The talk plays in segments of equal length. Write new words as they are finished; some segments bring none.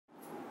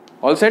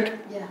All set?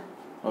 Yeah.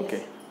 Okay.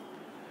 Yes.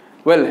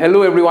 Well,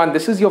 hello everyone.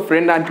 This is your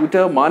friend and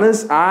tutor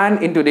Manas,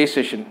 and in today's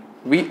session,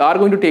 we are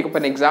going to take up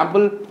an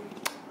example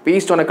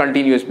based on a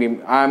continuous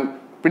beam. I'm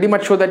pretty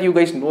much sure that you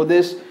guys know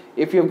this.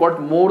 If you've got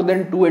more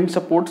than two end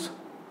supports,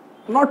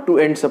 not two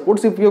end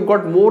supports, if you've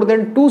got more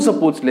than two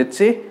supports, let's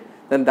say,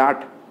 then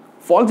that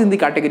falls in the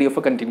category of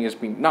a continuous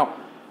beam. Now,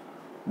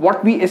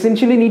 what we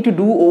essentially need to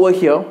do over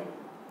here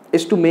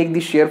is to make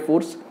the shear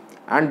force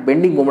and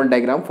bending moment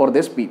diagram for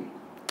this beam.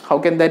 How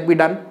can that be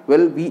done?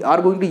 Well, we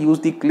are going to use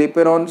the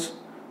Clapeyrons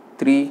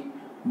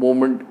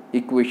three-moment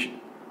equation.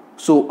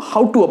 So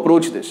how to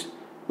approach this?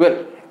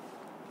 Well,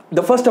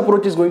 the first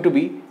approach is going to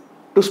be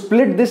to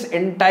split this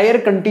entire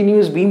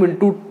continuous beam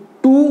into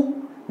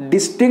two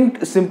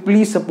distinct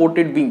simply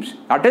supported beams.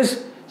 That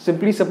is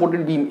simply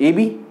supported beam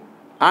AB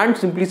and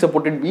simply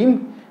supported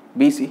beam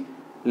BC.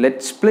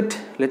 Let's split,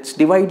 let's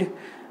divide,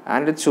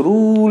 and let's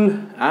rule,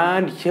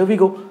 and here we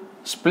go.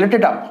 Split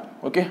it up.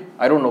 Okay,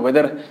 I don't know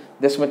whether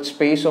this much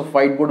space of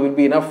whiteboard will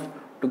be enough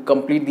to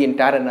complete the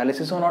entire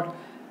analysis or not.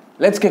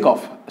 Let's kick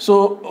off.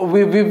 So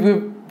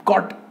we've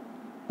got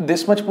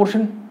this much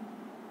portion.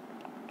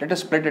 Let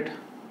us split it.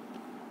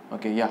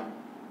 Okay, yeah,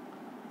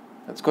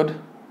 that's good.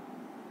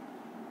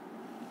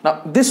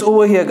 Now this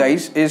over here,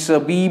 guys, is a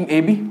beam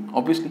AB,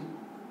 obviously.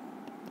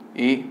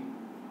 A,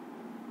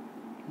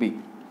 B.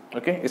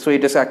 Okay, so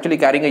it is actually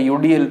carrying a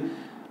UDL.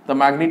 The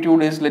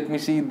magnitude is, let me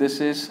see, this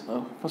is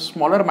a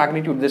smaller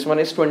magnitude. This one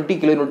is 20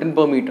 kilonewton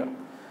per meter,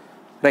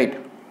 right?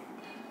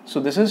 So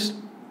this is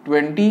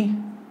 20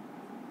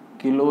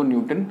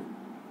 kilonewton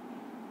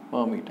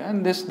per meter,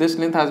 and this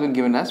length has been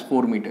given as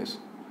 4 meters.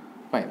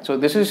 Fine. So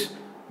this is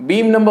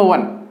beam number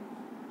 1.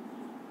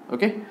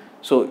 Okay.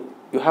 So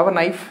you have a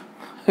knife,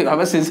 you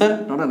have a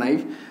scissor, not a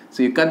knife.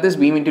 So you cut this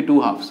beam into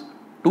two halves,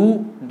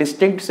 two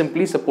distinct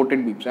simply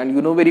supported beams, and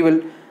you know very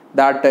well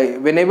that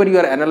whenever you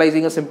are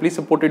analyzing a simply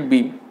supported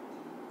beam,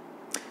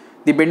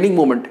 the bending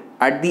moment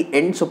at the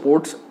end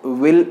supports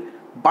will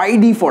by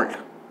default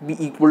be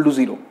equal to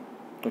 0.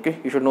 Okay,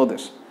 you should know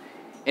this.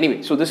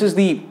 Anyway, so this is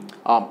the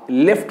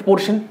left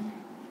portion,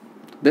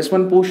 this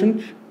one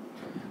portion.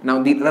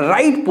 Now the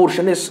right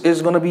portion is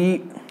going to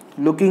be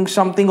looking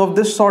something of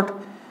this sort.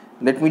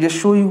 Let me just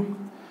show you.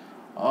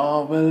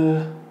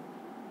 Well,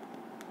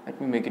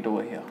 let me make it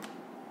over here.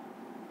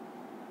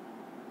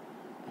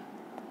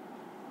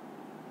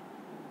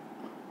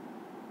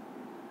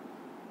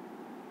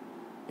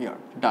 Yeah,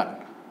 done.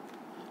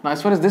 Now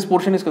as far as this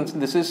portion is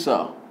concerned, this is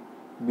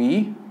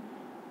B,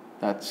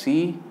 that's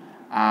C,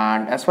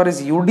 and as far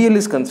as UDL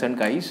is concerned,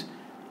 guys,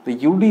 the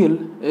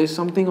UDL is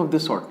something of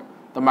this sort.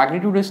 The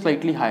magnitude is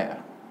slightly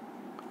higher,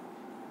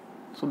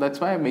 so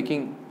that's why I'm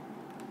making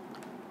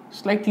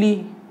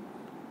slightly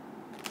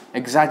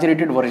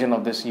exaggerated version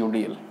of this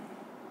UDL.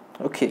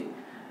 Okay,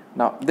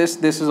 now this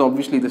is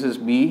obviously, this is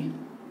B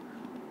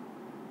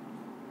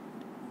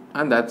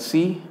and that's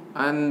C,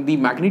 and the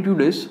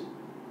magnitude is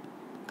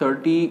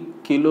 30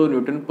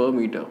 kilonewton per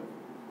meter.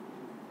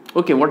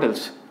 Okay, what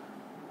else?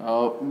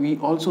 We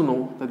also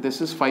know that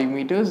this is 5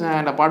 meters,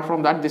 and apart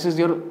from that, this is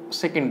your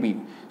second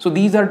beam. So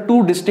these are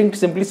two distinct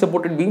simply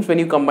supported beams. When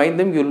you combine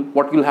them,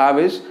 what you'll have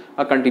is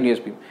a continuous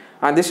beam,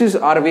 and this is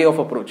our way of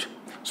approach.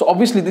 So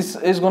obviously this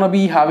is going to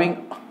be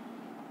having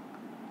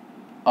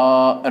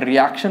a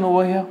reaction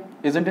over here,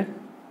 isn't it?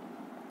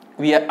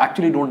 We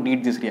actually don't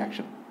need this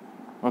reaction.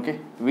 Okay,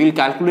 we'll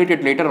calculate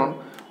it later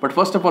on. But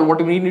first of all,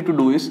 what we need to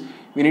do is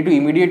we need to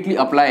immediately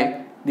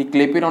apply the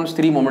Clapeyrons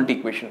three-moment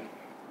equation,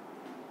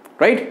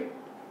 right?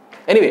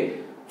 Anyway,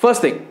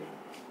 first thing,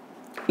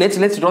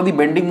 let's draw the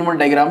bending moment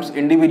diagrams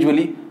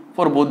individually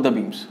for both the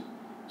beams.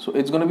 So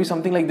it's going to be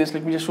something like this.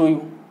 Let me just show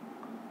you.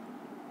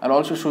 I'll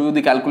also show you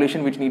the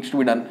calculation which needs to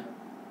be done.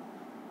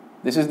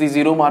 This is the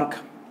 0 mark.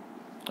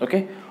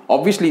 Okay,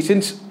 obviously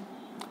since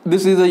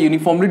this is a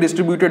uniformly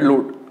distributed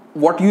load,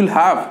 what you'll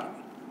have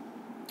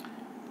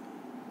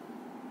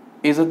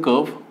is a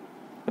curve,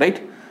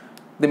 right?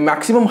 The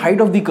maximum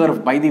height of the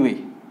curve, by the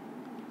way,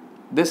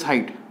 this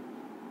height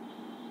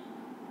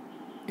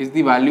is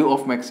the value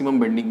of maximum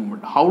bending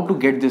moment. How to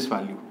get this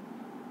value?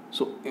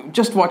 So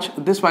just watch.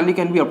 This value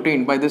can be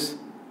obtained by this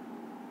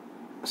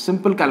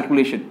simple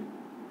calculation.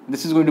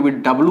 This is going to be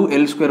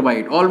WL square by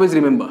 8. Always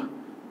remember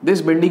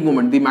this bending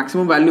moment, the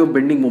maximum value of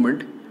bending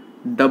moment,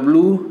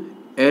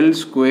 WL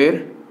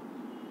square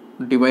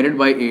divided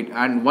by 8,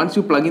 and once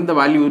you plug in the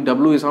value,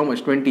 W is how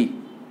much? 20.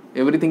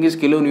 Everything is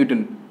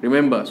kilonewton,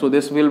 remember. So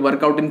this will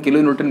work out in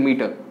kilonewton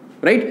meter,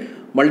 right?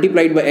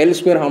 Multiplied by L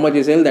square, how much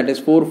is L? That is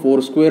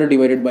 4 square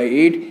divided by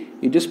 8.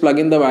 You just plug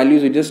in the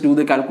values, you just do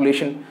the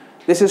calculation.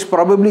 This is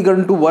probably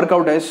going to work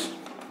out as,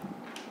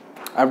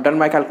 I've done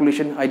my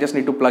calculation, I just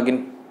need to plug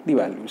in the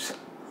values.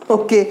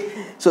 Okay,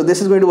 so this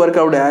is going to work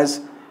out as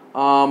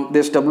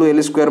this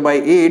WL square by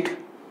 8.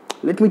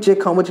 Let me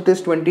check how much it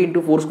is. 20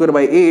 into 4 square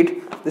by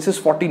 8. This is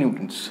 40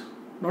 newtons.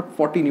 Not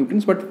 40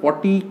 newtons, but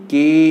 40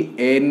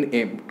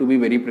 kNm to be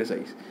very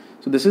precise.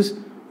 So this is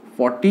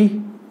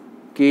 40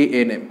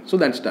 kNm. So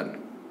that's done.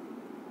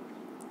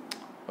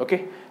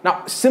 Okay.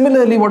 Now,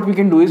 similarly, what we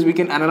can do is we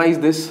can analyze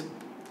this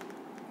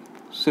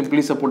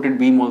simply supported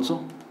beam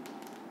also.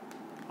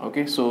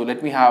 Okay, so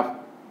let me have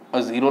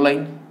a zero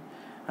line,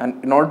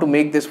 and in order to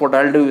make this, what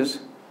I'll do is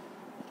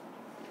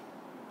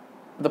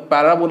the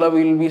parabola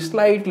will be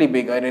slightly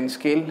bigger in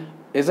scale,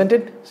 isn't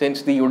it?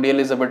 Since the UDL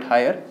is a bit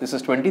higher, this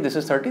is 20, this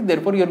is 30,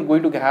 therefore you're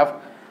going to have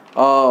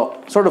a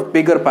sort of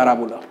bigger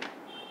parabola.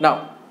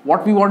 Now,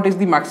 what we want is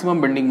the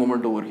maximum bending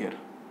moment over here.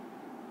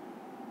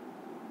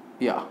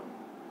 Yeah.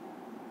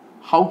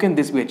 How can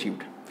this be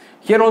achieved?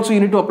 Here also you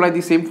need to apply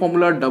the same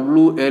formula,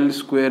 WL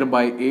square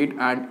by 8,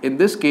 and in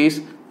this case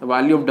the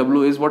value of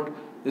W is what?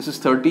 This is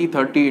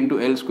 30 into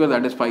L square,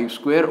 that is 5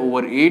 square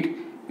over 8.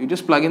 You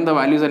just plug in the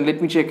values and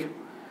let me check.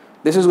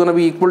 This is going to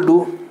be equal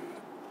to,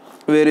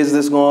 where is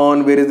this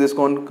gone? Where is this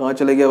gone? Kahan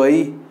chale gaya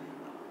bhai?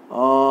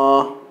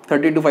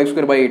 30 into 5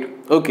 square by 8.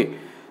 Okay.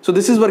 So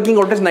this is working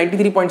out as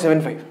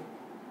 93.75.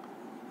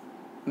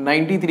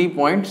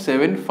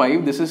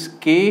 93.75. This is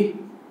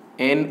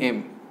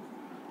KNM.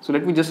 So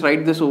let me just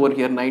write this over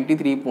here,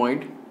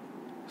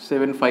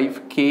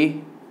 93.75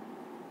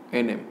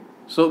 KNM.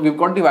 So we've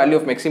got the value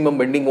of maximum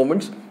bending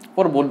moments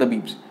for both the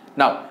beams.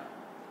 Now,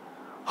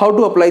 how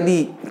to apply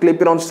the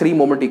Clapeyron's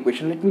three-moment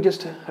equation? Let me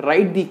just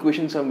write the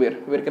equation somewhere.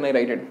 Where can I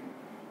write it?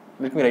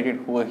 Let me write it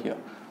over here.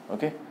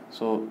 Okay.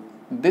 So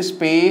this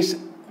space,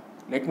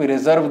 let me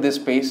reserve this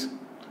space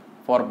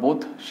for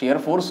both shear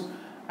force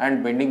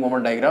and bending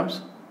moment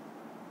diagrams.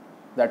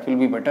 That will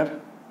be better.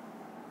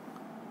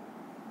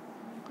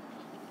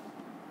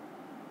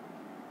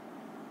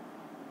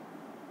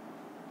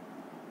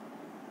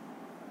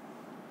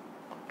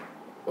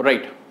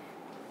 Right.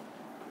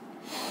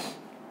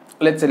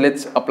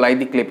 Let's apply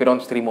the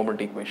Clapeyron's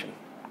three-moment equation.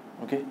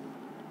 Okay.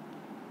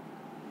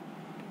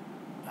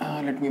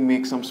 Let me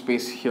make some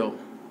space here.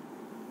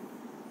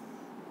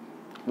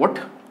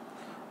 What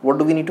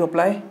do we need to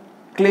apply?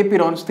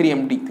 Clapeyron's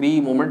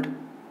three-moment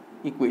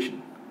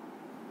equation.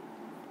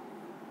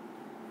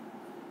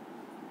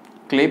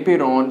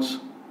 Clapeyron's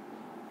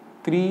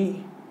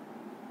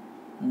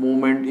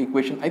three-moment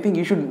equation. I think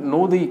you should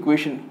know the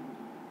equation,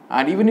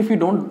 and even if you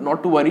don't,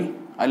 not to worry.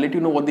 I'll let you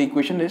know what the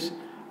equation is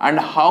and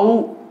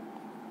how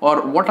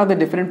or what are the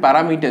different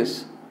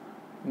parameters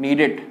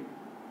needed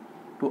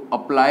to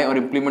apply or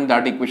implement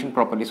that equation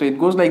properly. So it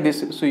goes like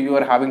this. So you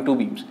are having two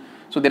beams.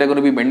 So there are going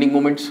to be bending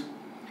moments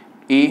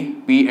A,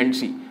 B and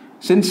C.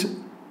 Since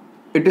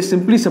it is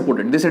simply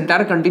supported, this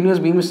entire continuous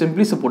beam is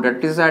simply supported.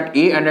 It is at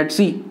A and at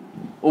C.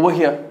 Over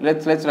here,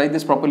 let's write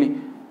this properly.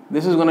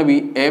 This is going to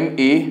be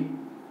MA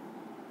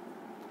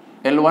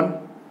L1,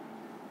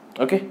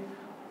 okay,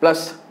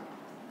 plus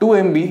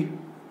 2MB.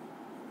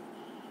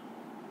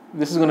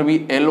 This is going to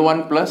be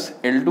L1 plus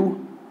L2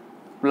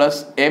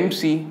 plus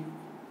MC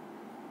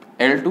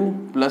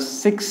L2 plus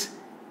 6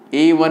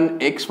 A1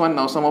 X1.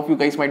 Now some of you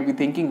guys might be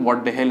thinking,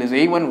 what the hell is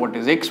A1? What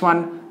is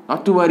X1?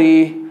 Not to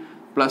worry.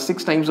 Plus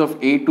 6 times of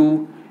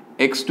A2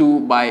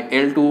 X2 by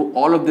L2.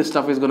 All of this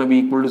stuff is going to be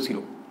equal to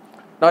 0.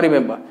 Now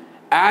remember,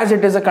 as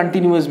it is a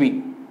continuous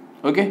beam,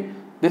 okay,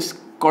 this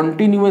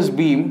continuous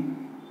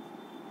beam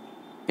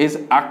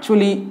is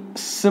actually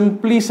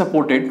simply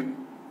supported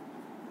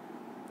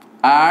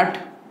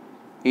at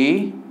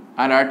A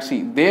and at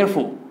C.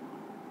 Therefore,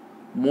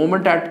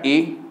 moment at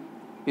A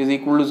is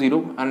equal to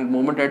 0 and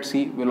moment at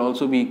C will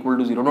also be equal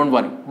to 0. Don't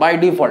worry, by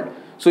default.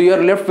 So you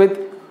are left with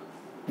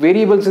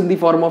variables in the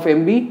form of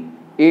MB,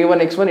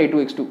 A1 X1, A2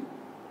 X2.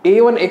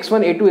 A1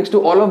 X1, A2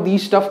 X2, all of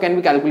these stuff can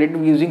be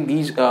calculated using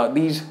these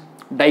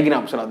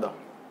diagrams rather.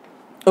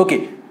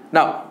 Okay,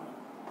 now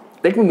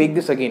let me make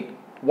this again.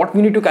 What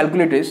we need to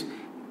calculate is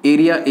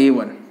area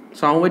A1.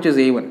 So how much is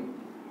A1?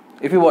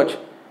 If you watch,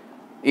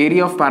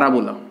 area of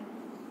parabola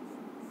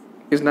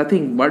is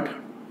nothing but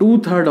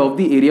 2/3 of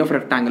the area of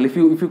rectangle. If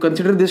you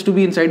consider this to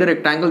be inside a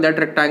rectangle, that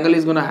rectangle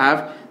is going to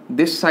have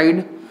this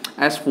side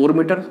as 4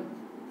 meters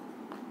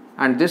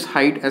and this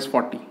height as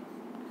 40.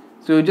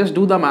 So you just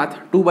do the math.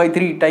 2 by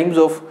 3 times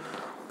of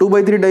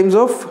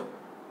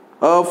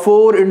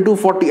 4 into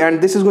 40,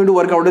 and this is going to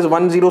work out as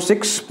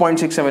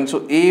 106.67. So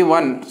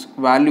A1's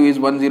value is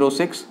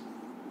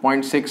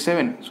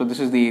 106.67. So this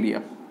is the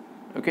area.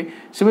 Okay.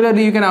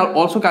 Similarly, you can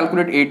also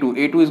calculate A2.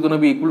 A2 is going to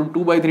be equal to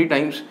 2 by 3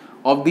 times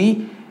of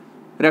the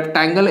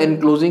rectangle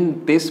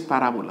enclosing this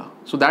parabola.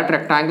 So that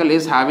rectangle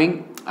is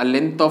having a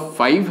length of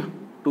 5,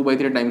 2 by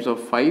 3 times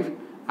of 5,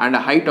 and a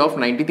height of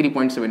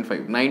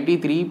 93.75.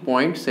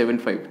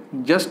 93.75.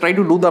 Just try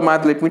to do the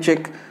math. Let me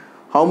check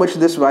how much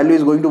this value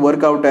is going to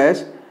work out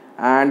as,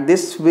 and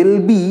this will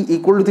be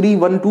equal to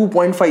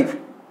 312.5.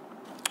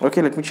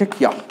 Okay, let me check.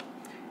 Yeah,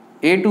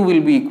 A2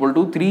 will be equal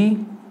to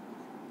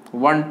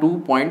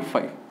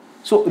 312.5.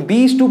 So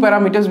these two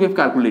parameters we have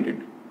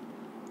calculated,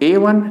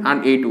 A1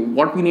 and A2.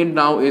 What we need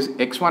now is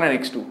X1 and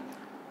X2.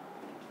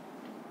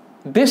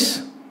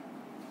 This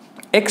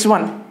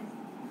X1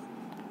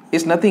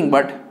 is nothing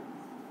but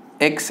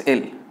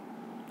XL.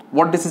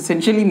 What this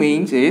essentially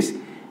means is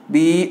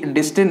the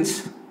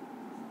distance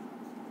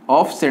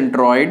of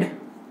centroid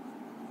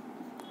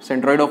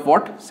of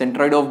what?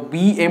 Centroid of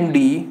BMD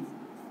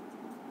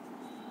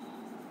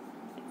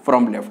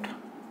from left.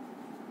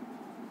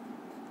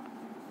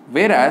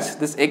 whereas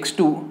this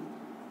x2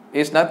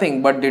 is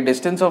nothing but the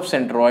distance of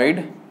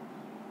centroid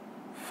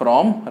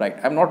from right.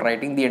 I'm not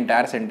writing the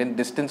entire sentence.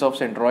 Distance of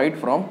centroid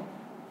from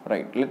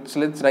right.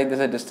 Let's write this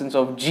as distance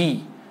of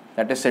G,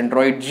 that is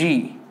centroid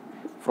G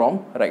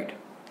from right.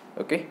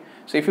 Okay.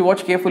 So if you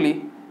watch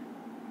carefully,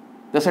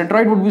 the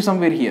centroid would be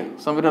somewhere here,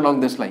 somewhere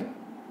along this line,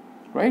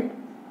 right?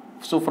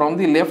 So from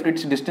the left,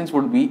 its distance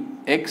would be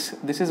x.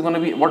 This is going to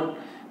be what?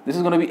 This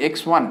is going to be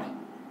x1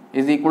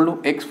 is equal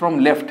to x from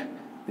left.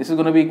 This is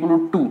going to be equal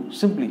to 2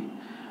 simply.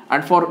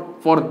 And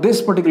for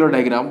this particular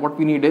diagram, what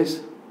we need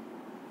is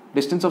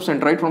distance of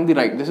centroid from the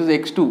right. This is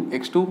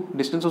x2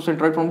 distance of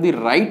centroid from the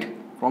right,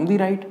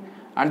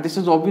 and this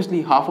is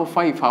obviously half of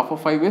 5. Half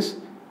of 5 is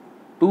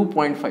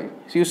 2.5.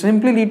 So you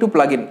simply need to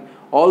plug in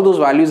all those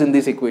values in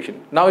this equation.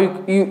 Now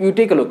you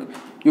take a look.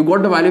 You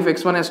got the value of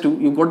x1 as 2.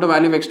 You got the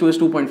value of x2 as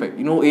 2.5.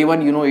 You know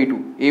a1, you know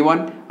a2.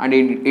 a1 and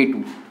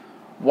a2.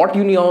 What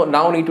you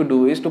now need to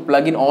do is to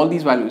plug in all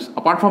these values.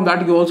 Apart from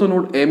that, you also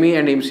know MA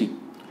and MC.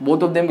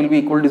 Both of them will be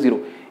equal to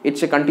 0.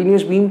 It's a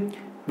continuous beam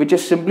which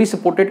is simply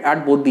supported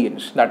at both the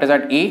ends. That is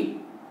at A,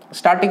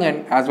 starting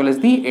end, as well as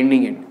the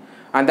ending end.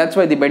 And that's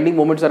why the bending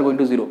moments are going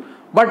to 0.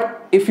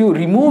 But if you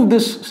remove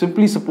this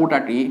simply support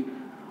at A,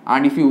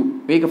 and if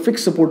you make a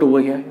fixed support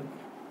over here,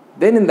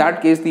 then in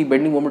that case the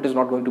bending moment is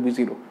not going to be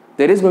 0.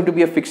 There is going to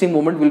be a fixing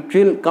moment which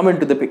will come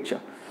into the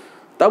picture.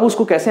 तब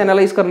उसको कैसे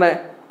analyse करना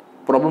है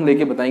problem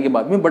लेके बताएंगे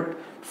बाद में, but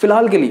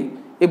फिलहाल के लिए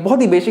एक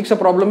बहुत ही बेसिक सा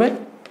प्रॉब्लम है,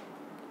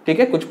 ठीक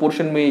है. कुछ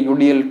पोर्शन में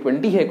UDL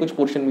 20 है, कुछ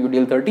पोर्शन में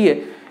UDL 30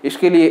 है.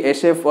 इसके लिए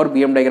SF और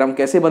BM डायग्राम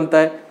कैसे बनता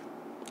है,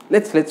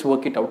 let's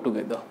work it out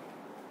together.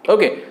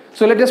 Okay,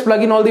 so let us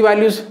plug in all the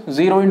values.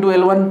 0 into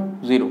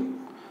L1, 0.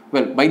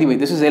 Well, by the way,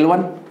 this is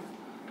L1.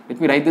 Let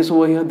me write this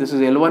over here. This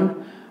is L1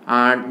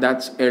 and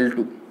that's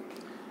L2.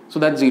 So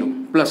that's 0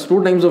 plus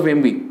 2 times of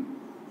MB.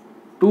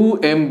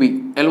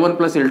 2MB, L1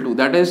 plus L2.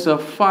 That is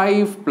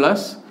 5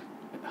 plus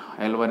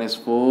L1 is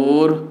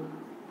 4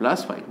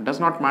 plus 5. Does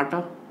not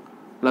matter.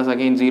 Plus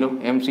again 0.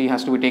 MC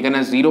has to be taken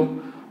as 0.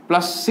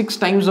 Plus 6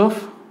 times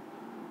of,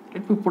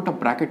 let me put a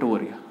bracket over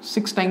here.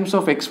 6 times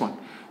of x1.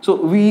 So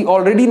we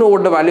already know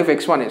what the value of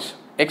x1 is.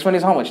 x1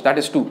 is how much? That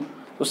is 2.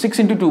 So 6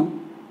 into 2.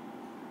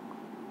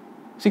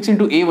 6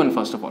 into A1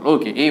 first of all.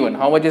 Okay, A1.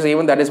 How much is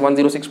A1? That is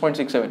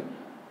 106.67.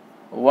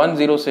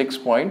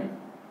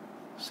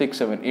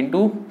 106.67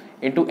 into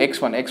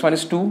x1. x1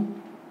 is 2.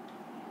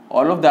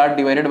 All of that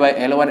divided by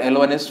L1.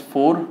 L1 is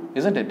 4,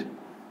 isn't it?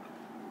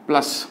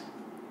 Plus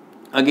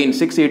again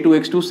 6 A2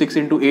 x2. 6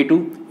 into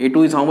A2.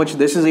 A2 is how much?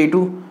 This is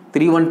A2.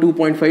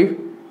 312.5.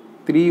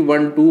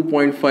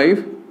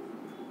 312.5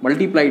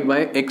 multiplied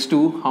by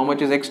x2. How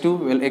much is x2?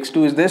 Well,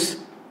 x2 is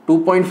this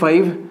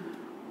 2.5.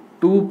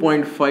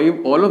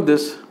 2.5, all of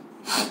this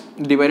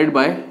divided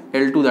by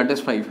L2, that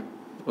is 5.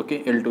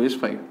 Okay, L2 is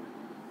 5.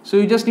 So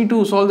you just need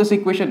to solve this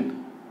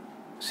equation.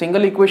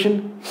 Single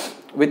equation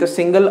with a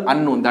single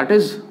unknown, that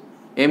is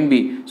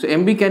MB. So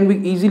MB can be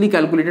easily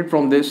calculated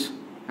from this,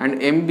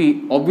 and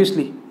MB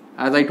obviously,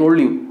 as I told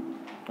you,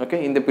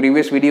 okay, in the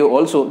previous video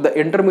also, the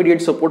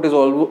intermediate support is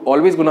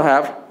always going to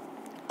have,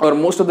 or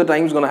most of the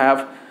times going to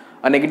have,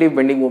 a negative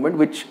bending moment,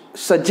 which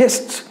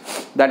suggests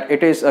that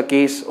it is a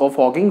case of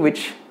hogging,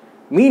 which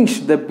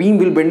means the beam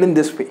will bend in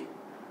this way.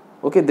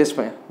 Okay, this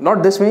way,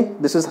 not this way.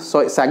 This is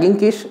sagging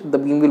case, the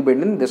beam will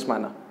bend in this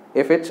manner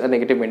if it's a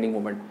negative bending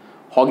moment.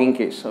 Hogging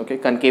case, okay,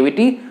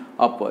 concavity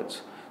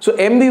upwards. So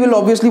MB will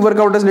obviously work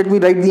out as, let me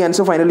write the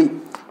answer finally,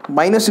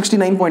 minus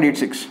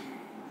 69.86.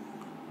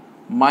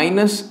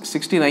 Minus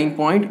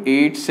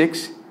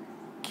 69.86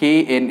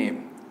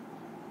 kNm.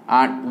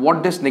 And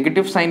what this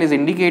negative sign is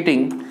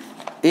indicating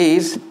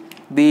is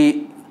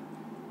the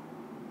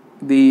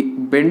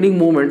bending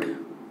moment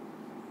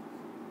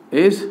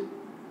is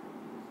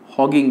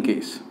hogging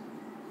case.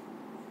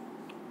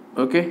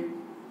 Okay,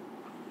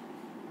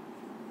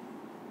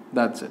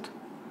 that's it.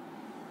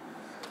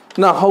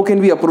 Now how can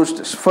we approach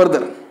this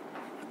further?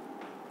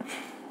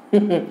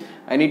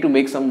 I need to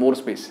make some more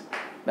space.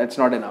 That's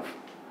not enough.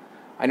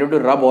 I need to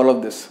rub all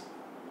of this,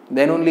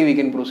 then only we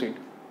can proceed.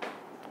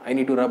 I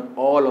need to rub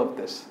all of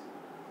this.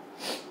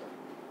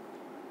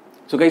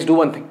 So guys, do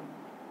one thing.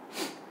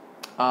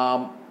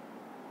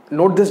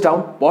 Note this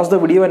down, pause the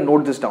video and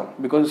note this down,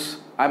 because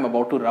I'm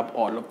about to rub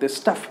all of this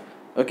stuff.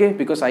 Okay,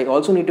 because I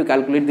also need to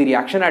calculate the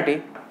reaction at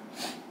A.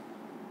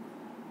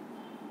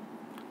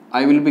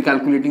 I will be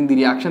calculating the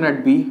reaction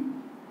at B,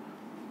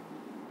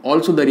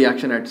 also the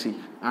reaction at C,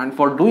 and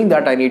for doing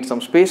that I need some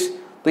space.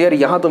 तो यार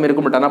यहाँ तो मेरे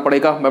को मिटाना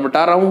पड़ेगा, मैं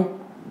मिटा रहा हूँ.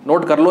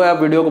 नोट कर लो आप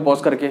वीडियो को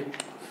पॉज करके.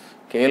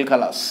 खेल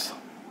खलास.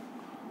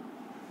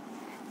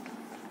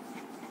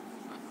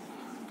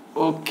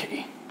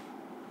 Okay.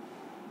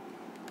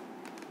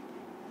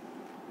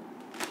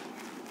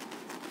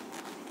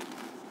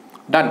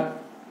 Done.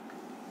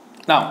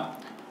 Now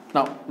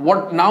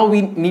what now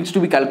we needs to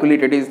be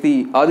calculated is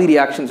the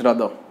reactions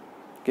rather.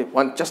 Okay,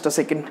 just a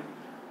second.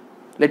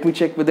 Let me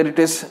check whether it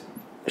is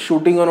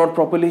shooting or not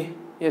properly.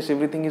 Yes,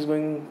 everything is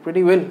going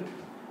pretty well.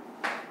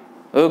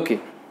 Okay.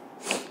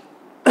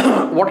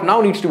 What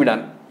now needs to be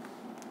done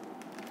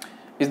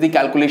is the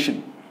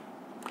calculation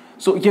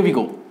So here we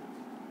go.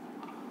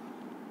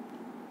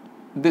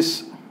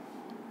 This.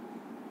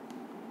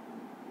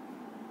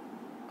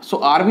 So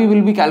RB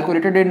will be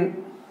calculated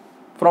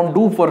from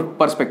two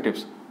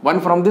perspectives.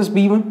 One from this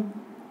beam,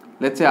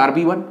 let's say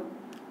RB1,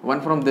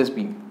 one from this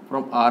beam,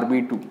 from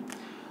RB2.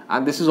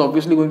 And this is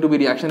obviously going to be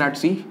reaction at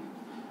C,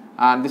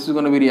 and this is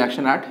going to be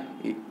reaction at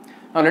A.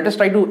 Now let us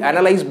try to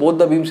analyze both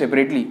the beams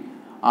separately.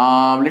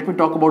 Let me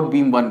talk about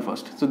beam 1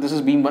 first. So this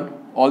is beam 1.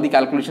 All the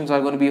calculations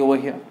are going to be over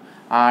here.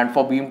 And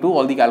for beam 2,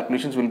 all the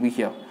calculations will be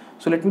here.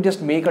 So let me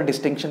just make a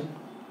distinction.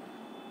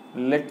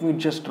 Let me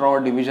just draw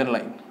a division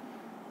line.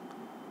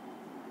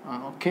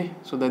 Okay,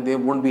 so that there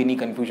won't be any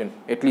confusion.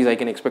 At least I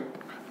can expect.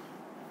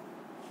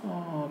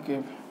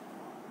 Okay.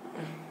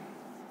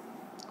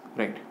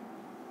 Right.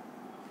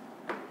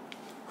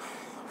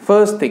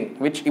 First thing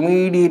which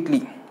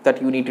immediately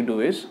that you need to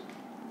do is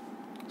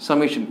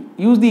summation.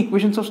 Use the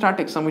equations of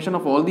statics. Summation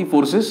of all the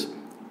forces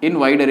in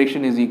y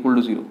direction is equal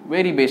to 0.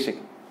 Very basic.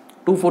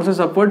 Two forces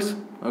upwards,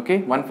 okay,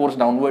 one force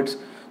downwards.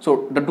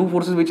 So the two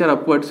forces which are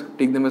upwards,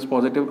 take them as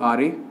positive.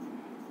 RA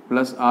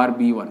plus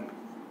RB1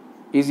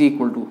 is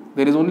equal to,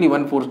 there is only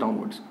one force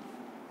downwards,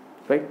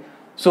 right?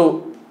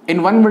 So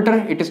in 1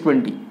 meter it is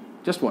 20.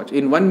 Just watch.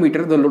 In 1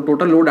 meter the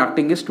total load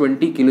acting is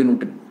 20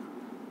 kilonewton.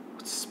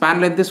 Span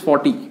length is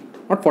 40,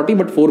 not 40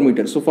 but 4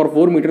 meters. So for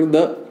 4 meters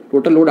the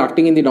total load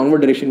acting in the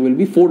downward direction will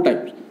be 4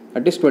 times.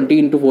 That is 20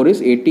 into 4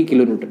 is 80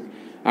 kilonewton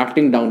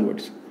acting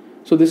downwards.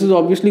 So this is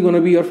obviously going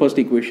to be your first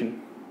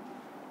equation.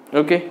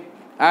 Okay,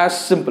 as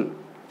simple.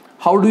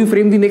 How do you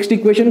frame the next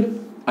equation?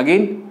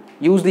 Again,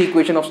 use the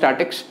equation of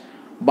statics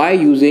by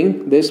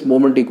using this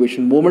moment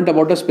equation. Moment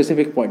about a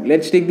specific point.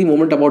 Let's take the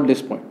moment about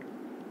this point.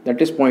 That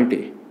is point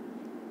A.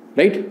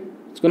 Right?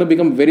 It's going to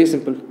become very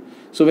simple.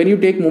 So when you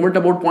take moment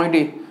about point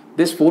A,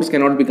 this force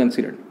cannot be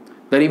considered.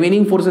 The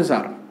remaining forces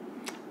are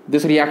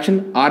this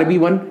reaction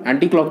RB1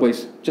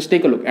 anti-clockwise. Just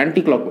take a look.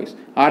 Anti-clockwise.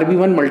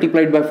 RB1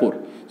 multiplied by 4.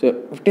 So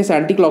if it is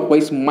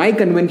anti-clockwise, my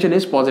convention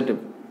is positive.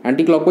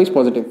 Anti-clockwise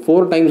positive.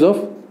 4 times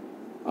of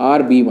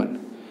RB1.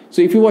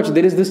 So if you watch,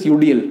 there is this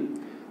UDL.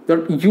 The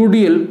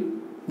UDL,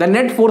 the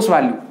net force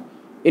value.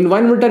 In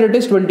 1 meter it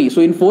is 20.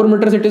 So in 4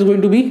 meters it is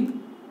going to be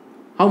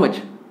how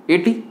much?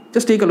 80.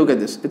 Just take a look at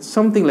this. It's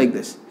something like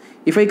this.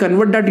 If I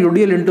convert that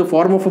UDL into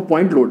form of a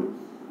point load,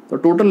 the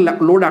total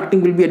load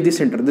acting will be at the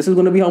center. This is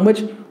going to be how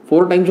much?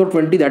 4 times of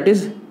 20, that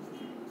is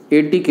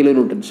 80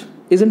 kilonewtons.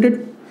 Isn't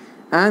it?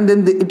 And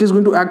then it is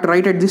going to act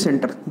right at the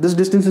center. This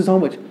distance is how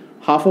much?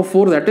 Half of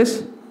 4, that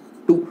is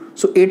 2.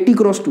 So 80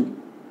 cross 2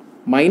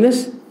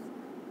 minus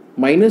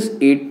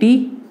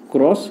 80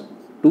 cross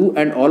 2,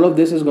 and all of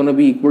this is going to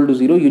be equal to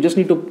 0. You just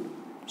need to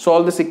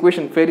solve this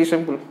equation. Very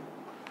simple.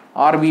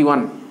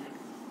 RB1.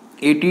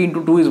 80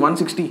 into 2 is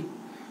 160.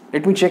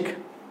 Let me check.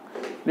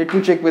 Let me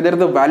check whether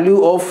the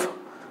value of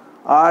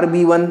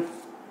RB1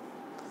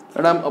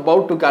 that I am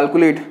about to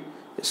calculate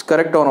is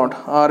correct or not.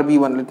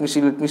 RB1. Let me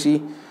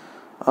see.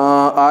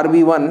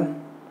 RB1.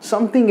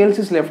 Something else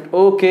is left.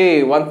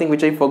 Okay, one thing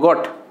which I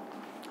forgot.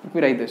 Let me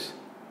write this.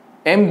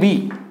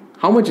 MB.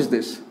 How much is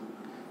this?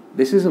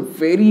 This is a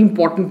very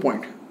important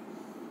point.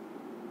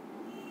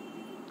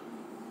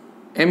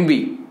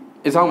 MB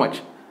is how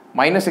much?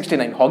 Minus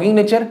 69. Hogging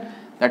nature.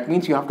 That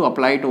means you have to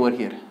apply it over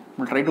here.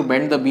 We'll try to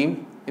bend the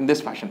beam in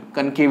this fashion.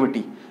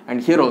 Concavity. And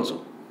here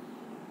also.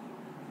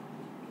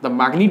 The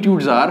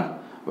magnitudes are,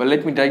 well,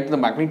 let me write the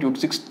magnitude,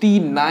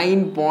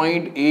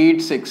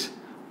 69.86.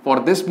 For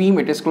this beam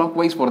it is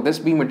clockwise, for this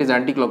beam it is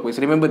anti-clockwise.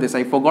 Remember this,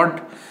 I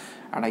forgot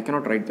and I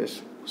cannot write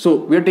this. So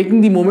we are taking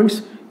the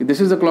moments.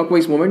 This is the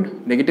clockwise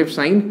moment, negative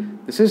sign.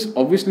 This is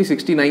obviously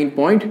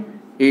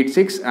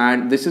 69.86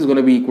 and this is going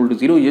to be equal to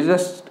 0. You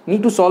just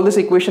need to solve this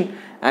equation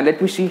and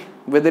let me see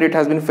whether it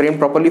has been framed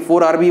properly.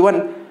 4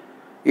 RB1,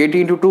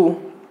 80 into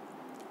 2,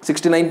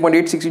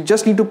 69.86. You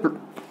just need to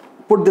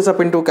put this up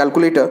into a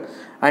calculator,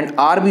 and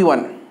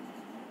RB1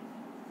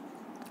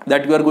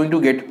 that you are going to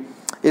get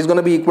is going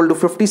to be equal to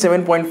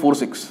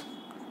 57.46.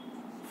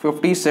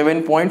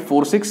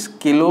 57.46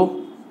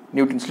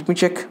 kilonewtons. Let me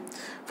check.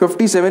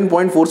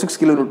 57.46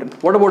 kilonewton.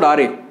 What about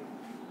RA?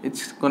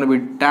 It's going to be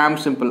damn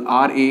simple.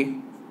 RA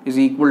is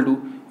equal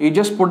to, you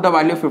just put the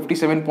value of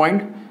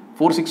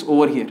 57.46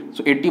 over here.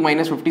 So 80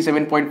 minus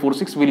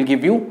 57.46 will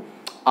give you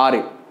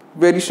RA.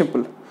 Very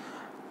simple.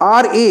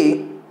 RA,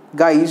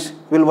 guys,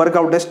 will work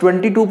out as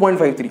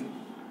 22.53.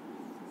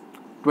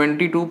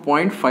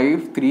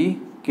 22.53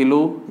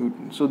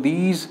 kilonewton. So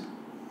these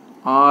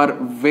are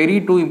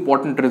very two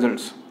important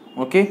results,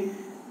 okay,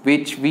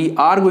 which we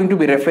are going to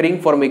be referring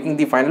for making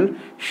the final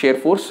shear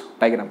force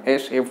diagram,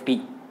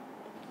 SFD.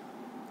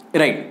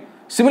 Right.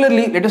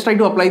 Similarly, let us try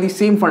to apply the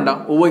same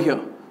funda over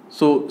here.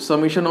 So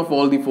summation of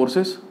all the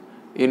forces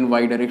in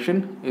y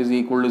direction is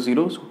equal to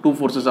 0. So two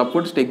forces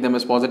upwards, take them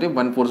as positive.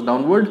 One force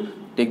downward,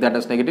 take that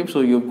as negative. So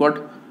you've got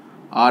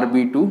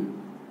RB2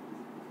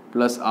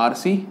 plus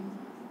RC.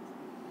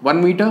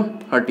 1 meter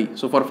 30.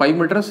 So for 5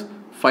 meters,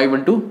 5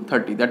 into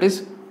 30, that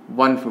is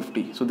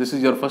 150. So this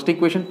is your first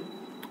equation.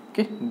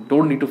 Okay,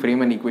 don't need to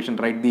frame an equation,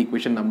 write the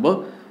equation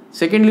number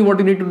Secondly, what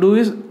you need to do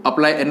is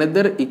apply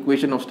another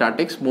equation of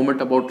statics,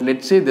 moment about,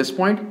 let's say, this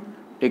point,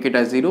 take it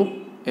as 0,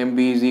 mb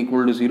is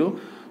equal to 0.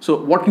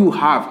 So what you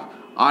have,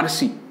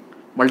 RC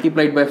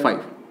multiplied by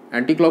 5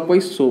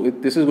 anti-clockwise, so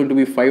this is going to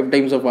be 5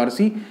 times of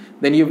RC.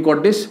 Then you've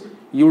got this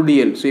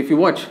UDL. So if you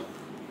watch,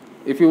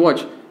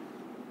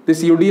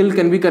 this UDL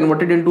can be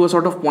converted into a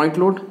sort of point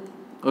load.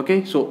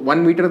 Okay, so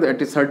 1 meter,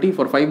 that is 30.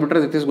 For 5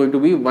 meters it is going to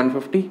be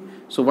 150.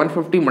 So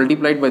 150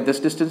 multiplied by this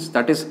distance,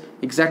 that is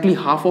exactly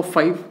half of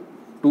 5,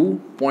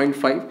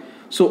 2.5.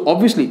 So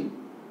obviously,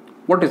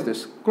 what is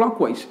this?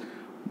 Clockwise,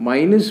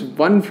 minus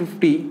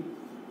 150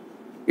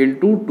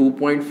 into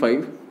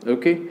 2.5.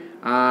 okay,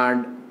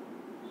 and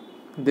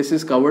this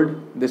is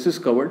covered, this is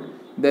covered,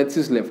 that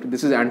is left.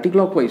 This is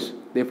anti-clockwise,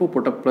 therefore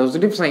put a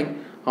positive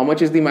sign. How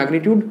much is the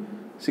magnitude?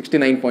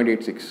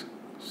 69.86.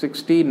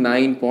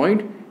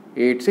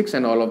 69.86,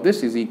 and all of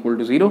this is equal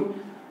to 0.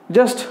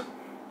 Just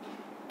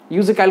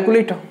use a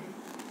calculator,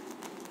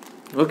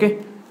 okay,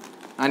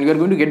 and you are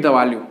going to get the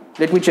value.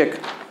 Let me check.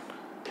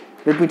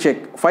 5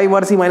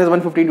 RC minus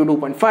 150 into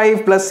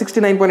 2.5 plus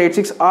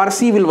 69.86,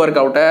 RC will work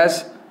out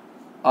as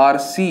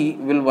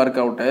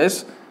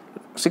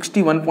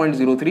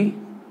 61.03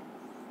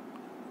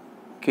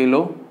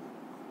 kilo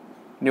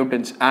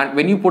newtons. And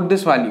when you put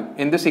this value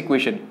in this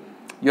equation,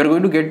 you are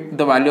going to get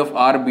the value of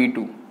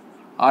RB2.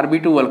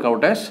 RB2 work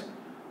out as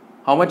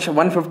how much?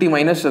 150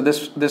 minus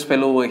this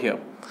fellow over here.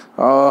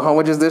 How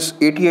much is this?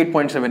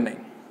 88.79.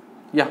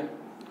 Yeah,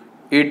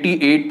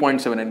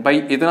 88.79.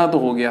 भाई इतना तो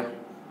हो गया.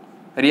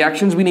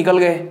 Reactions भी निकल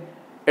गए.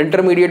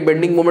 Intermediate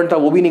bending moment था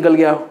वो भी निकल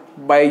गया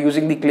by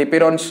using the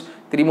Clapeyron's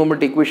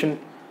three-moment equation.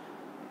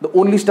 The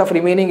only stuff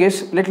remaining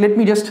is, let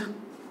me just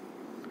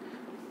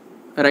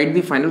write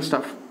the final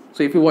stuff.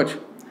 So if you watch,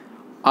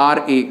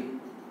 RA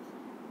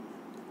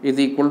is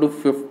equal to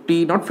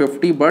 50, not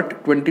 50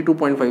 but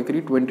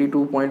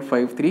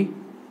 22.53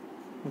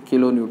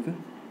 kilonewton.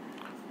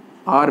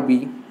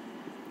 RB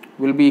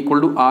will be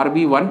equal to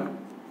RB1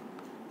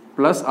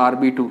 plus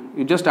RB2.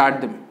 You just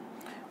add them.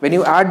 When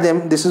you add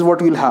them, this is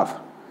what we will have.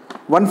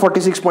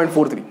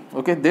 146.43.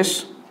 okay,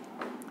 this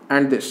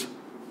and this,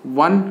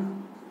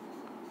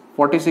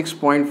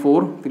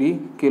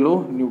 146.43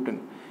 kilonewton.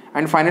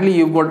 And finally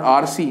you've got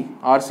RC.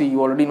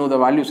 You already know the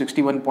value,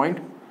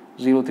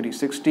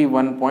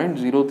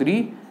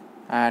 61.03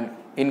 and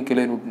in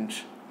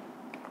kilonewtons,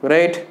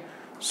 right?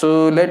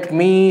 So let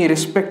me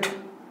respect.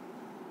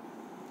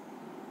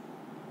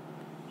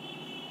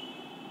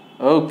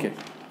 Okay,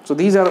 so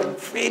these are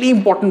very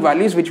important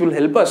values which will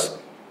help us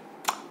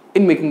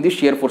in making this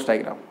shear force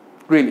diagram,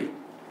 really.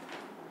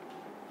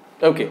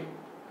 Okay,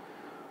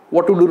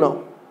 what to do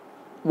now?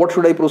 What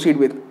should I proceed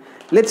with?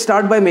 Let's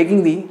start by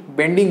making the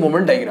bending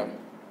moment diagram.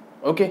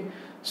 Okay,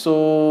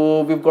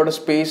 so we've got a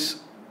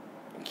space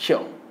here.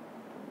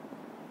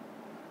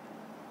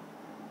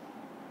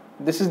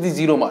 This is the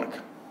 0 mark.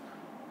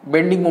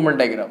 Bending moment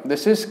diagram.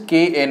 This is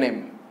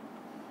KNM.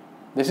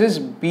 This is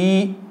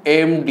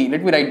BMD.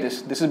 Let me write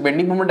this. This is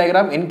bending moment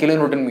diagram in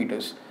kilonewton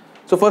meters.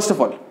 So first of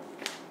all,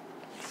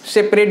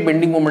 separate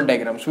bending moment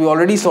diagrams. We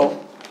already saw.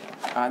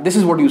 This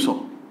is what you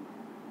saw.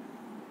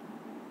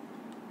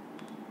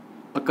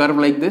 A curve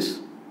like this.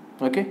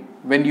 Okay.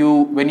 When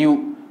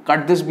you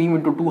cut this beam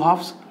into two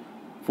halves,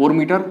 4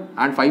 meter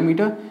and 5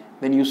 meter,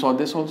 then you saw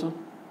this also.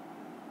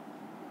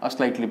 A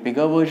slightly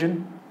bigger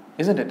version,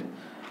 isn't it?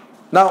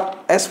 Now,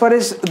 as far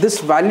as this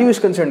value is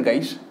concerned,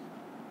 guys,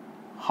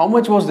 how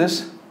much was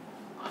this?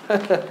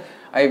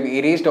 I've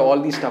erased all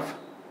the stuff.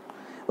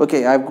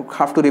 Okay, I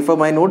have to refer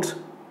my notes.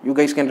 You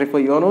guys can refer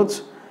your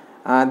notes.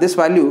 This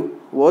value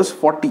was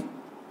 40,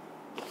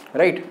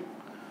 right?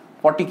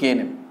 40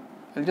 kNm.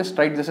 I'll just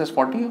write this as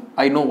 40.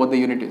 I know what the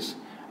unit is.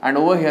 And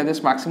over here,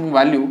 this maximum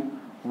value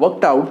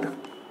worked out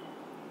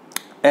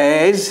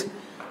as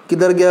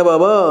kidhar gaya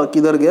baba,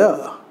 kidhar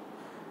gaya?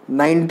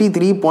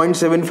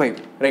 93.75,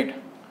 right?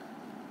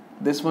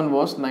 This one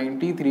was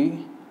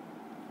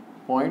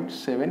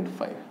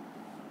 93.75.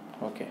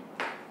 Okay,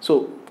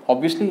 so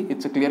obviously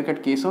it's a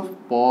clear-cut case of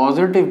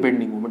positive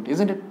bending moment,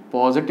 isn't it?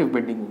 Positive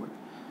bending moment.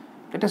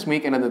 Let us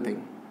make another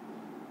thing,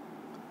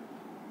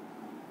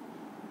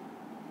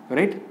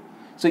 right?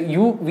 So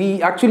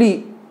we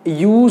actually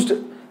used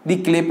the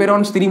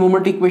Clapeyron's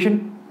three-moment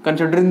equation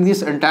considering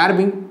this entire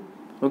beam.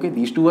 Okay,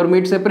 these two are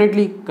made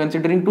separately,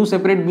 considering two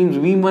separate beams,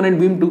 beam 1 and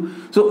beam 2.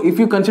 So if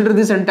you consider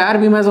this entire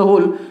beam as a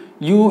whole,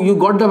 you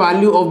got the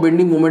value of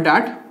bending moment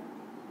at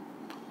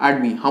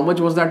B. How much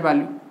was that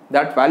value?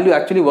 That value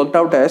actually worked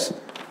out as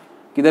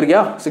kidhar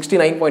gaya?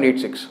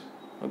 69.86.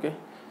 Okay,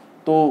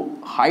 so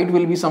height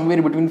will be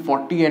somewhere between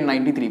 40 and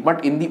 93,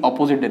 but in the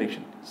opposite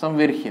direction,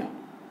 somewhere here.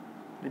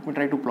 Let me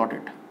try to plot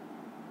it.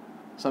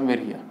 Somewhere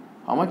here.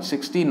 How much?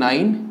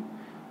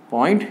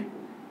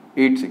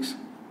 69.86.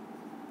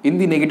 In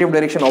the negative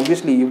direction,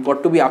 obviously, you've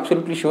got to be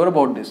absolutely sure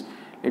about this.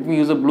 Let me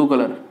use a blue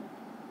color.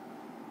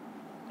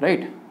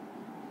 Right?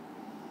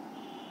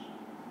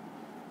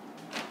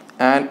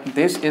 And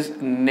this is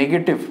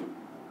negative.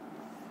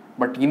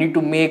 But you need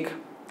to make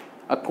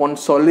a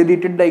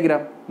consolidated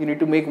diagram. You need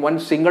to make one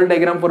single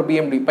diagram for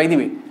BMD. By the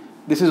way,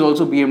 This is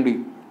also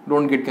BMD.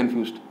 Don't get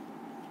confused.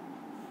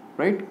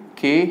 Right?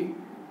 K,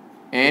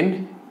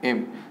 N,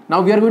 M.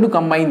 Now we are going to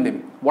combine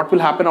them. What will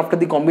happen after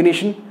the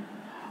combination?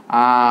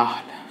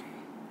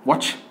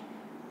 Watch.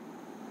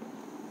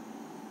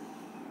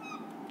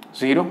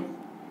 0.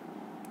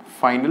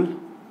 Final.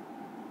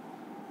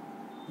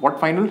 What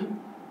final?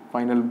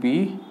 Final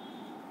B,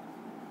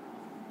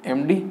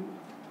 MD.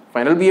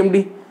 Final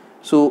BMD.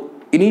 So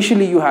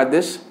initially you had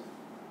this.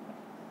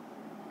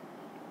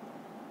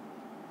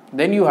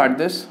 Then you had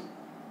this.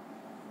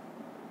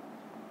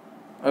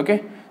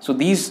 Okay. So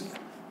this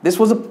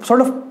was a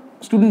sort of,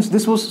 students,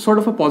 this was sort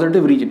of a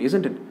positive region,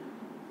 isn't it?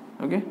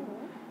 Okay.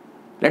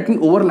 Let me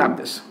overlap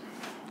this.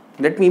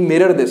 Let me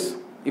mirror this.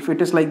 If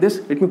it is like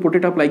this, let me put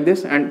it up like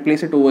this and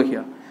place it over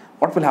here.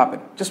 What will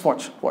happen? Just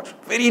watch. Watch.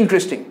 Very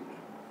interesting.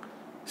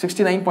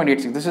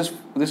 69.86.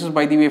 This is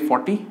by the way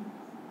 40.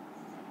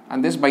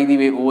 And this by the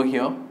way over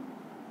here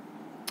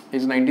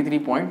is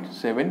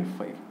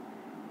 93.75.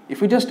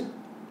 If we just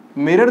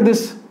mirror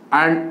this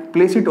and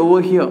place it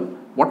over here,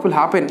 what will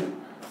happen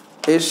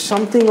is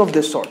something of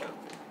this sort.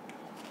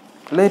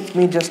 Let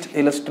me just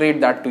illustrate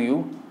that to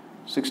you.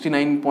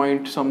 69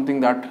 point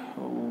something, that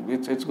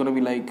it's going to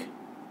be like,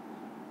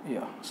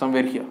 yeah,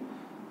 somewhere here.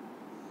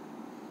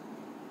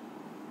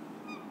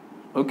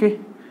 Okay,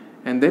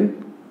 and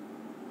then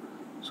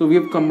so we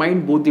have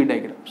combined both the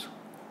diagrams.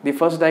 The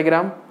first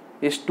diagram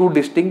is two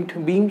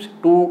distinct beams,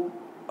 two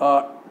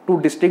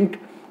distinct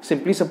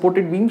simply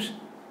supported beams.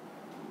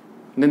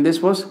 And then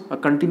this was a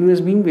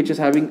continuous beam which is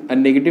having a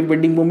negative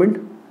bending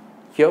moment.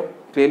 Here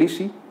clearly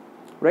see,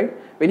 right?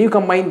 When you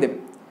combine them,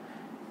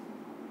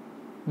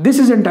 this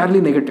is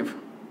entirely negative.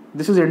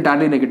 This is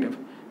entirely negative.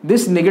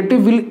 This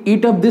negative will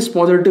eat up this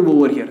positive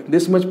over here,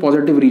 this much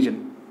positive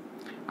region,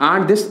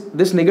 and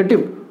this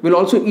negative will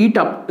also eat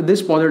up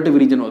this positive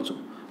region also.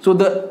 So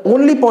the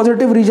only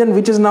positive region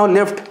which is now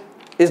left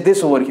is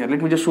this over here.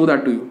 Let me just show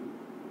that to you.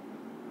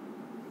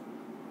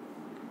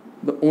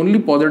 The only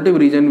positive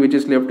region which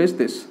is left is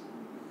this.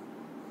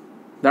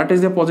 That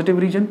is the positive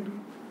region.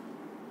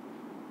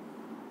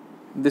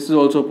 This is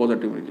also a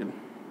positive region.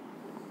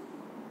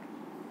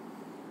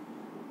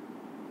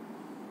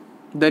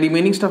 The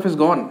remaining stuff is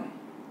gone.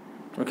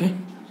 Okay.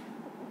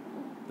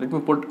 Let me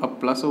put a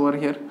plus over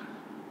here.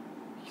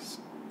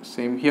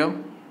 Same here.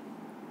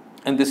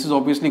 And this is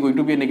obviously going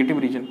to be a negative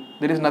region.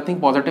 There is nothing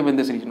positive in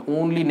this region,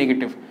 only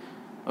negative.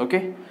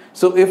 Okay.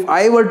 So if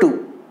I were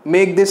to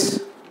make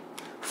this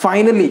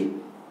finally,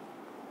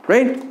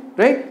 right?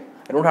 I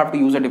don't have to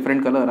use a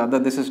different color, rather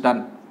this is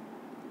done.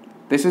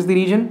 This is the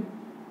region,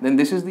 then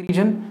this is the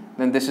region,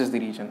 then this is the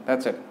region.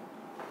 That's it.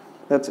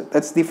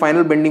 That's the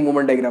final bending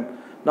moment diagram.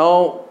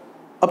 Now,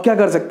 अब क्या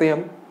कर सकते हैं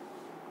हम?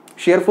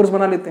 Shear force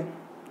बना लेते हैं.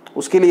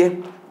 उसके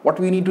लिए what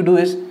we need to do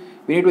is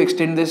we need to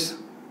extend this,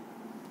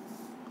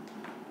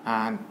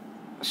 and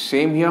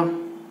same here.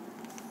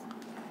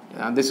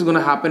 And this is going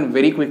to happen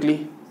very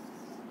quickly.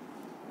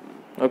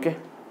 Okay.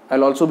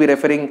 I'll also be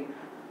referring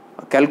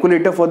a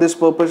calculator for this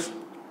purpose.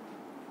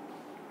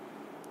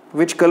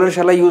 Which color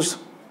shall I use?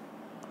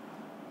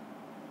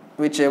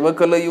 Whichever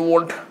color you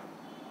want.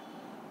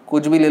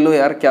 कुछ भी ले लो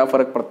यार, क्या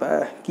फर्क पड़ता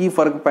है? की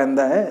फर्क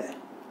पैंदा है?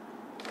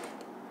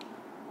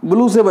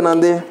 ब्लू से बना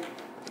दे,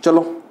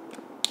 चलो.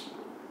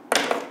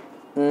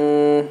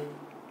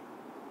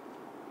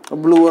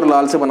 ब्लू और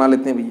लाल से बना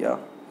लेते हैं भैया,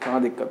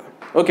 कहाँ दिक्कत है?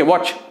 Okay,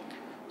 watch.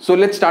 So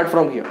let's start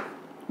from here.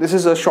 This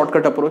is a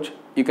shortcut approach.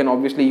 You can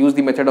obviously use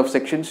the method of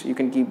sections. You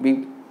can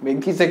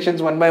make these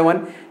sections one by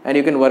one, and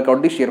you can work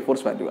out the shear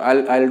force value.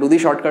 I'll do the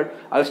shortcut.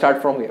 I'll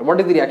start from here. What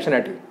is the reaction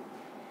at here?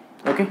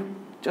 Okay,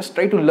 just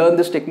try to learn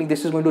this technique.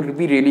 This is going to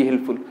be really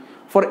helpful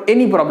for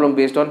any problem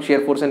based on shear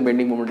force and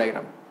bending moment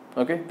diagram.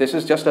 Okay, this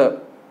is just a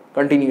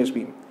continuous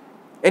beam.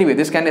 Anyway,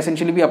 this can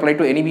essentially be applied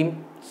to any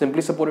beam,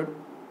 simply supported,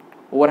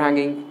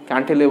 overhanging,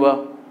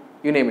 cantilever,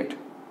 you name it.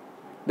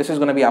 This is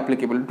going to be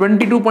applicable.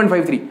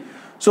 22.53.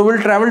 So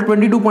we'll travel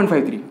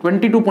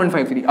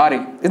 22.53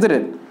 RA, isn't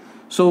it?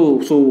 So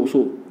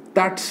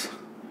that's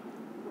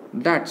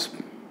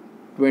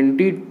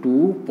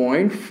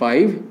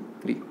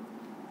 22.53.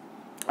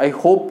 I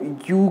hope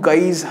you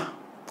guys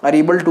are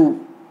able to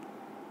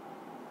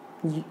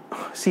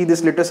see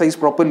this letter size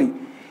properly.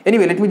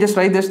 Anyway, let me just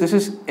write this. This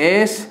is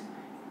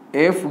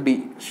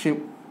SFD,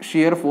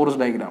 shear force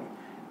diagram,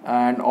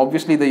 and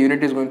obviously the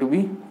unit is going to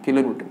be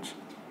kilonewtons.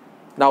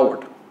 Now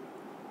what?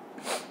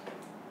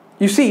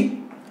 You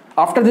see,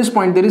 after this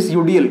point there is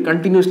UDL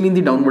continuously in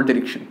the downward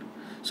direction.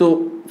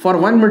 So for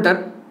 1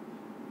 meter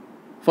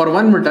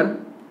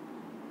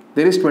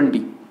there is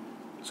 20.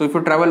 So if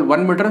you travel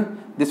 1 meter,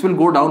 this will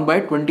go down by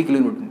 20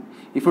 kilonewton.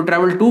 If you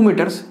travel 2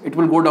 meters, it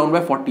will go down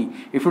by 40.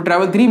 If you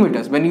travel 3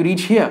 meters, when you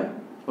reach here,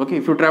 okay,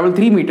 if you travel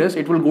 3 meters,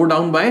 it will go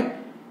down by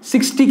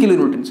 60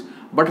 kilonewtons.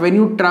 But when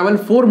you travel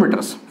 4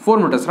 meters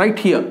right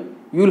here,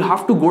 you will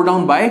have to go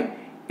down by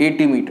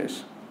 80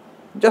 meters.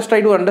 Just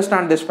try to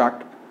understand this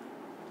fact.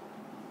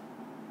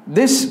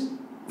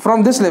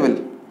 From this level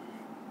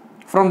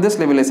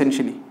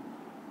essentially,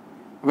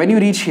 when you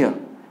reach here,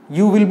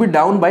 you will be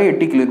down by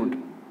 80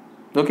 kilonewton.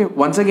 Okay,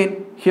 once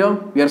again here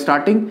we are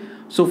starting.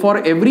 So for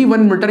every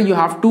 1 meter you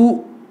have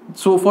to,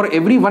 so for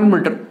every 1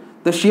 meter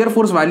the shear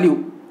force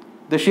value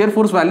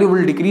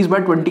will decrease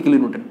by 20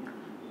 kilonewton.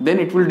 Then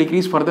it will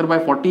decrease further by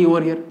 40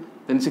 over here,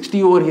 then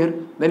 60 over here,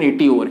 then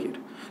 80 over here.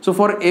 So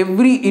for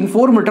in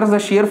 4 meters the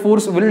shear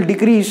force will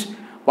decrease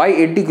by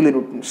 80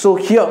 kilonewtons. So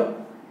here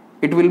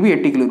it will be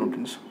 80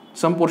 kilonewtons.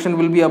 Some portion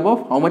will be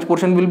above. How much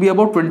portion will be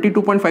above?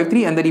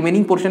 22.53, and the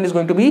remaining portion is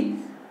going to be,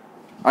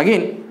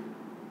 again,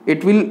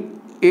 it will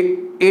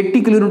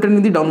 80 kilonewton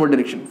in the downward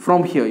direction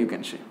from here, you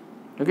can say.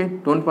 Okay,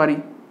 don't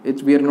worry,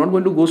 we are not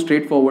going to go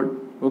straight forward.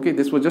 Okay,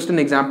 this was just an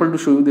example to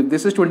show you that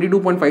this is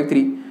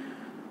 22.53,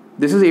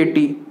 this is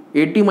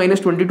 80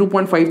 minus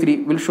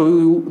 22.53 will show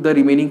you the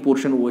remaining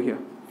portion over here.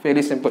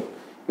 Fairly simple.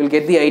 We'll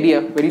get the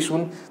idea very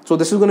soon. So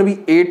this is going to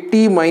be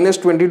 80 minus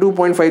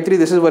 22.53.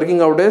 This is working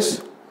out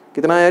as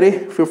कितना है रे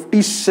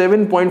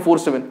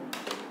 57.47.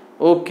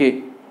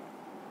 Okay,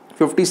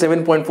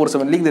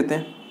 57.47 लिख देते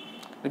हैं.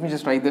 Let me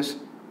just write this.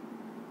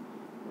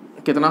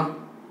 कितना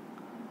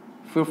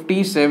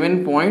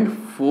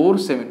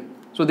 57.47.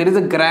 So there is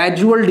a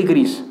gradual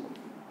decrease.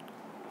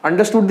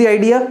 Understood the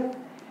idea?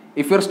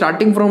 If you are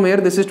starting from here,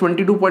 this is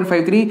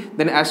 22.53,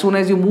 then as soon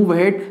as you move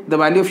ahead, the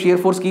value of shear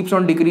force keeps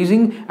on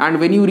decreasing, and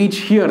when you reach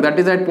here, that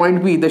is at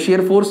point B, the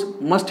shear force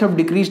must have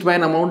decreased by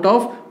an amount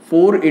of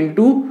 4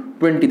 into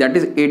 20, that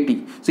is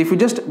 80. So if you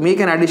just make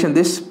an addition,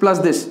 this plus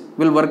this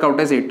will work out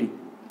as 80,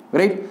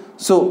 right?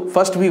 So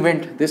first we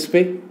went this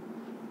way,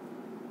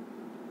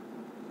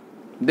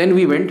 then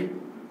we went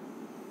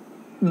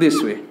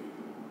this way.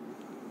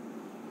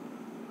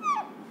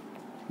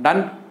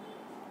 Done?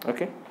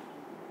 Okay.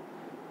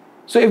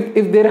 So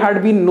if there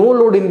had been no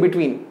load in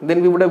between,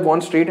 then we would have gone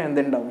straight and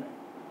then down,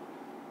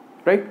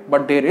 right?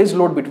 But there is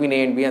load between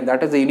A and B, and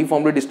that is the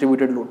uniformly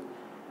distributed load.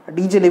 At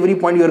each and every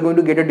point you are going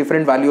to get a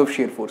different value of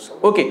shear force.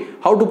 Okay,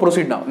 how to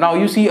proceed now? Now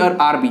you see our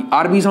RB.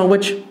 RB is how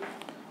much?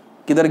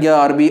 Kidhar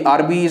gaya RB?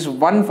 RB is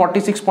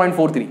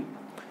 146.43.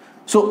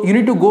 So you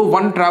need to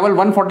travel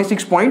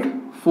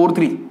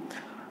 146.43.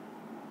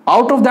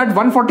 Out of that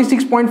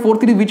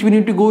 146.43 which we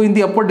need to go in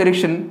the upward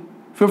direction,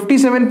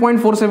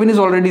 57.47 is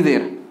already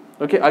there.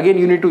 Okay, again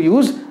you need to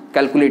use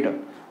calculator.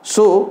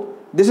 So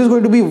this is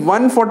going to be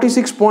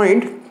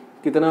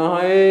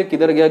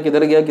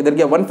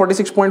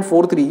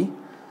 146.43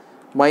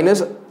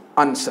 minus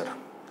answer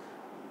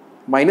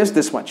minus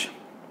this much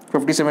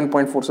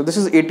 57.4. So this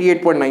is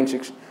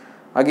 88.96.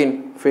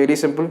 Again, fairly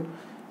simple.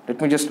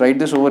 Let me just write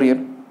this over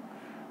here.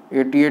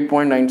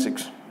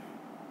 88.96.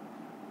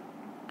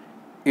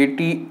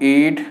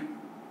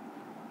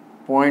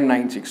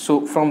 88.96.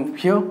 So from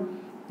here you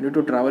need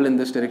to travel in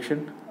this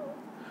direction.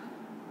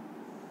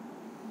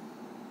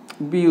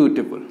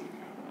 Beautiful.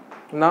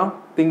 Now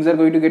things are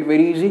going to get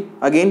very easy.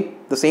 Again,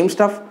 the same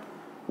stuff.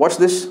 Watch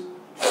this.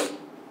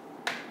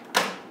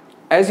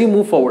 As you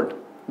move forward,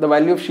 the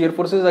value of shear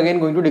force is again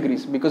going to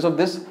decrease because of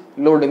this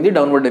load in the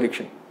downward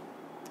direction.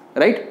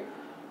 Right?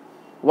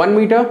 1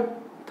 meter,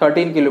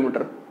 13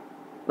 kilometer.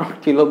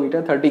 Not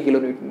kilometer, 30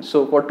 kilonewtons.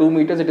 So for 2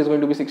 meters it is going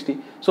to be 60.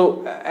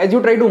 So as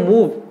you try to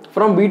move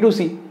from B to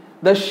C,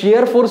 the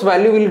shear force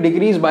value will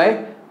decrease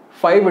by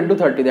 5 into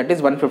 30, that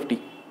is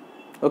 150.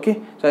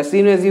 Okay, so as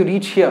soon as you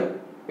reach here,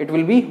 it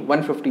will be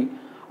 150.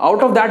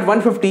 Out of that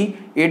 150,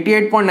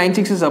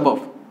 88.96 is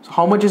above. So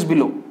how much is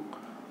below?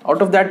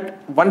 Out of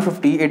that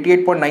 150,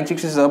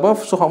 88.96 is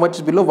above. So how much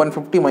is below?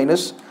 150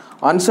 minus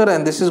answer,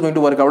 and this is going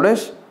to work out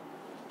as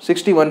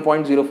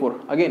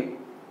 61.04. Again,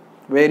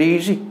 very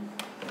easy.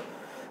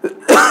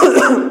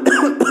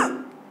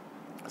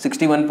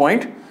 61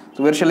 point.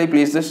 So where shall I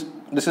place this?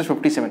 This is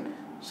 57.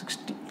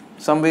 60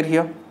 somewhere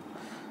here.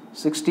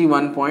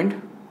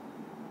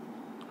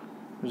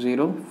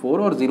 61.04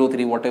 or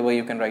 03, whatever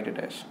you can write it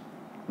as.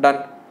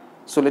 Done.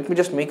 So let me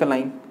just make a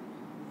line.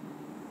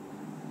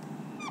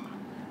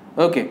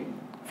 Okay.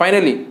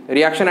 Finally,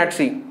 reaction at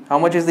C. How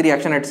much is the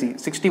reaction at C?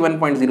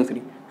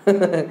 61.03.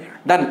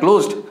 Done.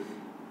 Closed.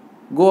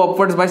 Go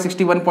upwards by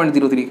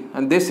 61.03.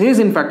 And this is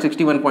in fact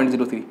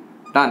 61.03.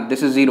 Done.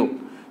 This is 0.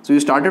 So you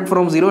started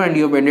from 0 and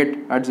you have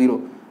ended at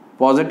 0.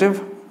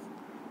 Positive,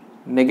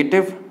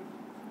 negative,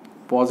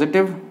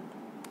 positive,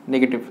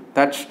 negative.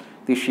 That's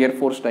the shear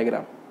force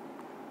diagram.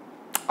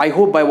 I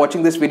hope by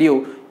watching this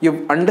video,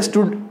 you've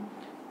understood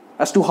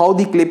as to how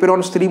the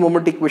Clapeyron's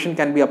 3-moment equation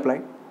can be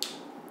applied.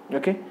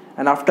 Okay.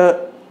 And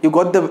after you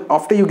get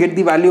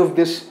the value of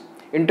this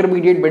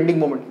intermediate bending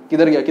moment,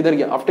 after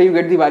you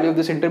get the value of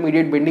this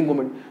intermediate bending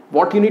moment,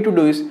 what you need to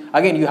do is,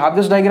 again, you have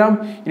this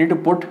diagram, you need to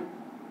put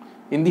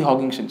in the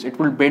Hawkingtons. It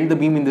will bend the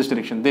beam in this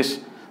direction.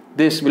 This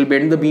will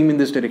bend the beam in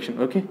this direction.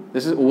 Okay,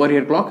 this is over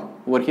here clock,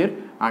 over here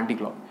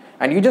anti-clock,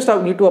 and you just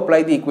need to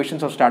apply the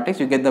equations of statics.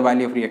 You get the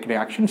value of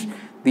reactions.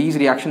 These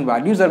reaction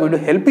values are going to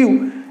help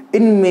you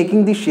in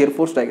making the shear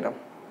force diagram.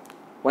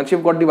 Once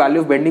you've got the value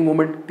of bending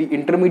moment, the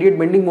intermediate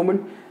bending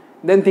moment,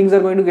 then things are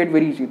going to get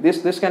very easy.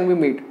 This can be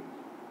made.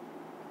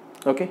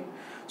 Okay,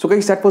 so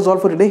guys, that was all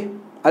for today.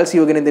 I'll see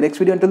you again in the next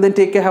video. Until then,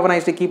 take care, have a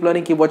nice day, keep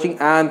learning, keep watching,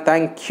 and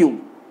thank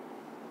you.